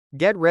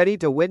Get ready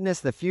to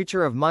witness the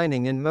future of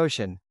mining in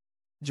motion.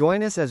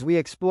 Join us as we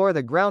explore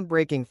the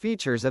groundbreaking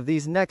features of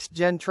these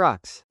next-gen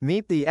trucks.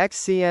 Meet the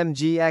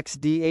XCMG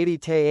XD80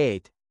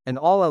 T8, an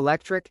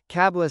all-electric,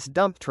 cabless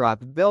dump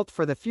truck built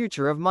for the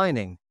future of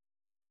mining.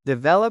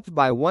 Developed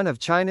by one of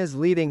China's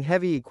leading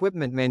heavy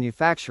equipment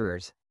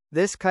manufacturers,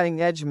 this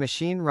cutting-edge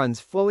machine runs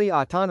fully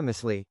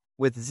autonomously,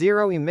 with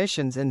zero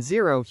emissions and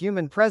zero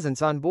human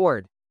presence on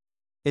board.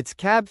 Its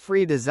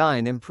cab-free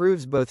design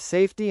improves both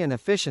safety and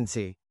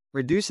efficiency,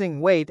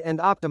 reducing weight and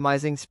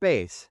optimizing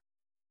space.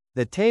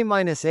 The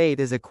T-8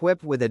 is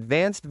equipped with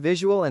advanced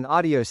visual and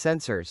audio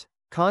sensors,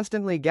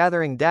 constantly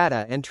gathering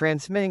data and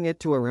transmitting it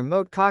to a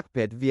remote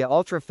cockpit via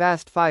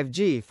ultra-fast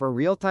 5G for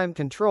real-time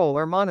control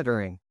or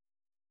monitoring.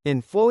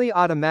 In fully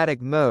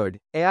automatic mode,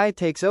 AI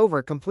takes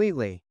over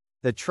completely.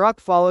 The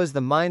truck follows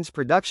the mine's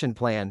production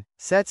plan,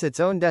 sets its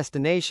own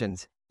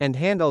destinations, and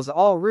handles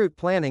all route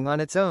planning on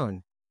its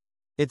own.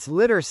 Its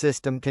lidar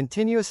system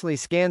continuously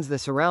scans the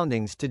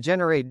surroundings to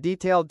generate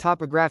detailed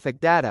topographic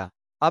data,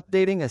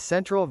 updating a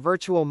central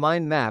virtual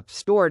mine map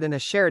stored in a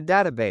shared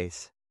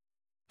database.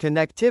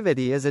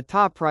 Connectivity is a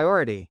top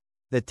priority.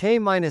 The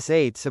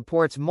T-8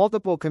 supports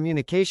multiple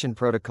communication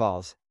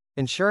protocols,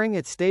 ensuring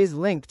it stays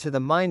linked to the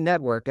mine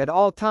network at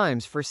all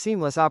times for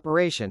seamless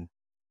operation.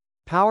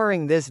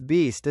 Powering this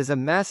beast is a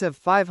massive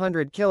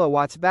 500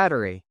 kilowatts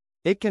battery.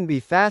 It can be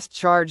fast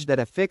charged at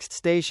a fixed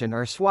station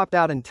or swapped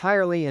out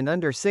entirely in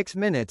under 6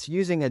 minutes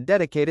using a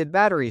dedicated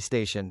battery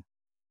station.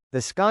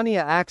 The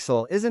Scania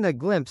Axle isn't a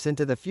glimpse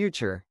into the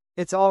future,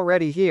 it's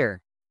already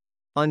here.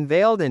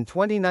 Unveiled in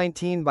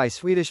 2019 by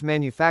Swedish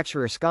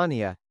manufacturer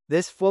Scania,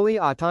 this fully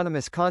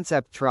autonomous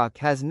concept truck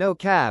has no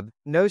cab,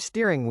 no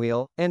steering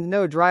wheel, and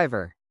no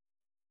driver.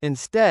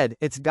 Instead,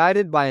 it's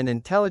guided by an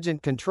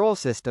intelligent control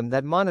system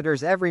that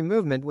monitors every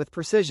movement with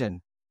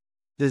precision.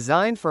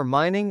 Designed for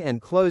mining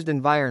and closed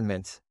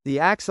environments, the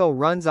Axle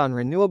runs on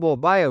renewable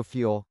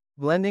biofuel,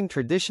 blending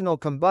traditional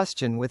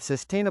combustion with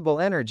sustainable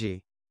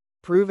energy,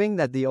 proving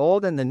that the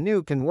old and the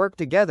new can work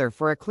together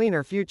for a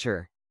cleaner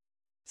future.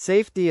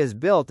 Safety is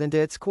built into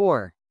its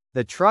core.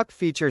 The truck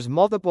features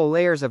multiple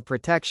layers of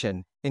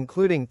protection,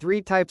 including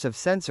 3 types of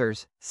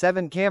sensors,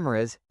 7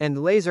 cameras,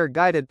 and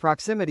laser-guided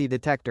proximity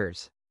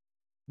detectors.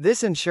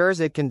 This ensures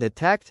it can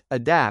detect,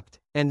 adapt,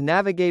 and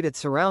navigate its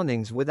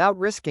surroundings without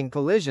risking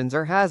collisions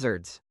or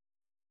hazards.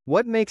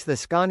 What makes the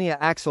Scania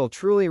Axle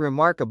truly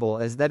remarkable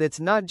is that it's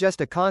not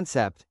just a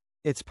concept,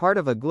 it's part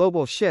of a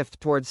global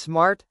shift towards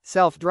smart,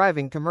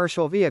 self-driving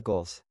commercial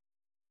vehicles.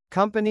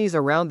 Companies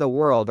around the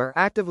world are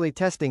actively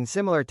testing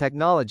similar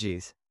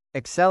technologies,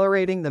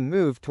 accelerating the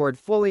move toward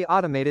fully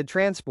automated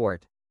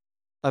transport.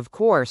 Of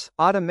course,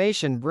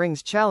 automation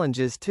brings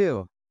challenges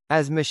too.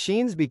 As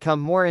machines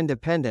become more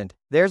independent,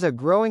 there's a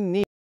growing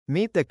need.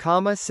 Meet the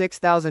KAMAZ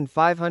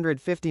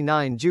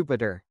 6559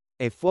 Jupiter,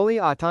 a fully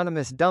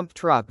autonomous dump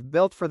truck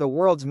built for the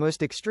world's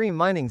most extreme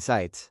mining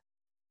sites.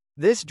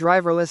 This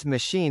driverless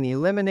machine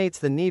eliminates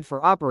the need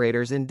for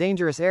operators in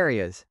dangerous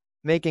areas,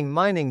 making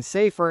mining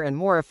safer and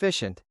more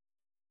efficient.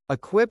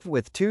 Equipped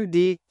with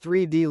 2D,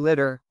 3D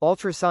lidar,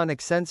 ultrasonic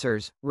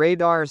sensors,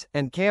 radars,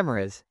 and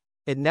cameras,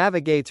 it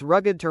navigates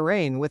rugged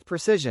terrain with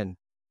precision.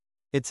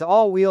 Its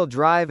all-wheel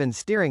drive and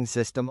steering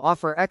system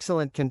offer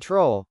excellent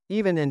control,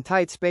 even in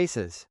tight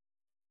spaces.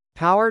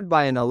 Powered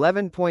by an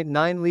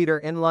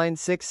 11.9-liter inline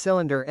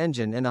 6-cylinder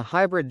engine and a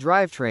hybrid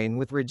drivetrain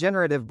with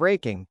regenerative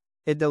braking,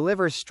 it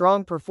delivers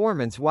strong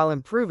performance while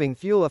improving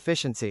fuel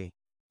efficiency.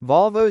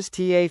 Volvo's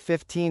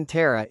TA15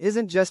 Terra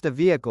isn't just a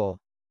vehicle,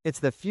 it's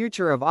the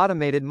future of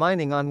automated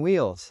mining on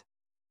wheels.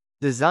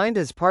 Designed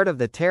as part of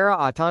the Terra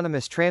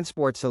autonomous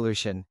transport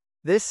solution,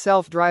 this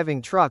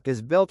self-driving truck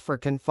is built for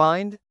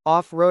confined,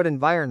 off-road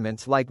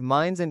environments like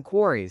mines and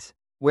quarries,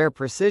 where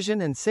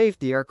precision and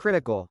safety are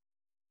critical.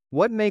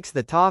 What makes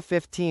the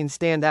TA15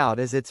 stand out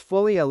is its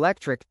fully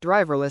electric,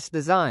 driverless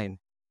design.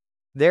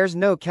 There's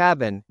no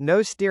cabin,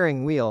 no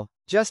steering wheel,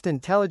 just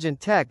intelligent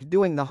tech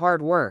doing the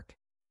hard work.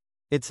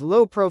 Its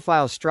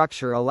low-profile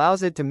structure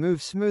allows it to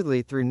move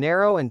smoothly through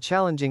narrow and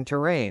challenging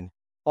terrain,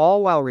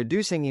 all while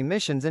reducing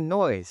emissions and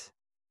noise.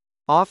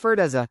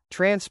 Offered as a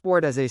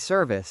transport as a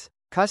service,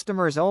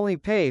 customers only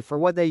pay for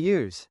what they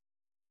use.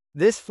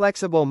 This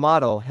flexible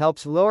model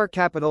helps lower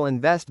capital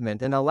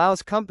investment and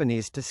allows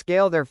companies to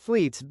scale their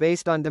fleets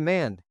based on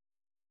demand.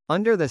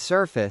 Under the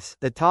surface,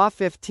 the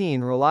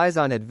TA15 relies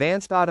on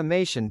advanced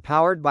automation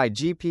powered by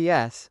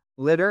GPS,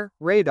 lidar,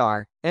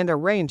 radar, and a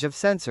range of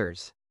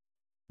sensors.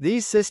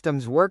 These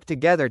systems work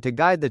together to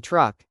guide the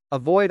truck,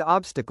 avoid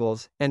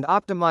obstacles, and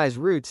optimize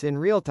routes in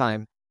real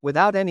time,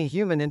 without any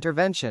human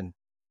intervention.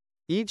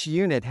 Each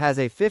unit has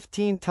a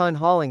 15-ton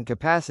hauling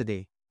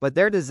capacity, but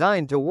they're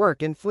designed to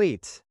work in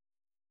fleets.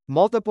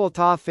 Multiple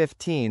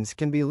TA15s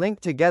can be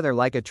linked together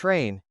like a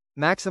train,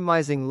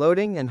 maximizing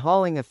loading and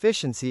hauling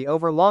efficiency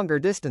over longer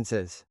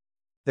distances.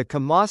 The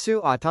Komatsu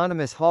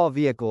Autonomous Haulage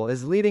Vehicle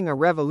is leading a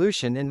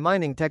revolution in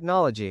mining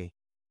technology.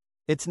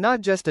 It's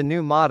not just a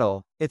new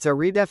model, it's a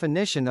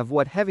redefinition of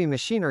what heavy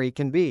machinery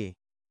can be.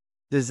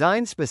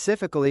 Designed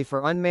specifically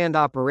for unmanned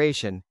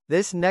operation,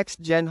 this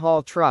next-gen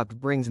haul truck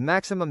brings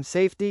maximum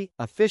safety,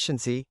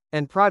 efficiency,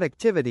 and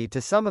productivity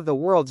to some of the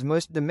world's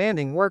most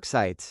demanding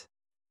worksites.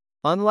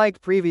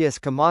 Unlike previous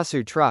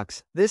Komatsu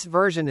trucks, this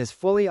version is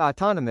fully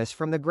autonomous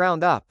from the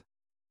ground up.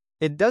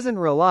 It doesn't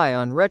rely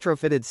on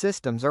retrofitted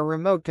systems or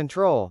remote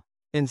control.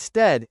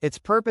 Instead, it's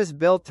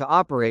purpose-built to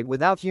operate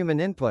without human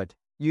input,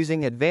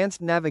 using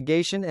advanced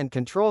navigation and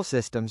control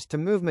systems to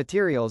move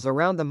materials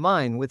around the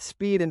mine with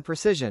speed and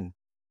precision.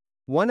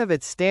 One of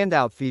its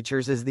standout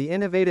features is the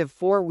innovative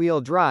four-wheel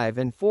drive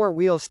and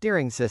four-wheel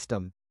steering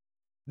system.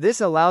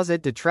 This allows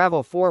it to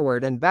travel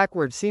forward and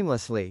backward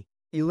seamlessly,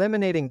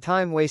 eliminating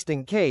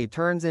time-wasting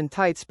K-turns in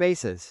tight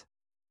spaces.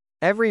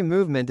 Every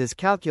movement is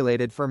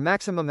calculated for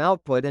maximum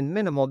output and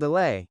minimal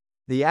delay.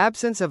 The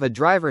absence of a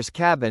driver's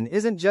cabin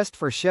isn't just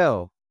for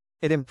show.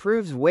 It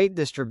improves weight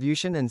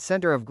distribution and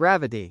center of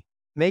gravity,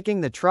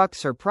 making the truck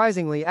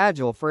surprisingly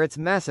agile for its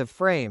massive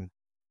frame.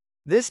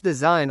 This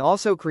design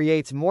also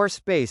creates more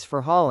space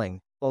for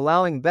hauling,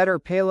 allowing better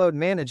payload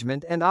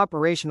management and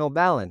operational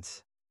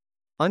balance.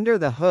 Under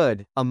the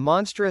hood, a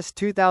monstrous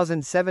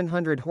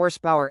 2,700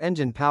 horsepower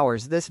engine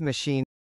powers this machine.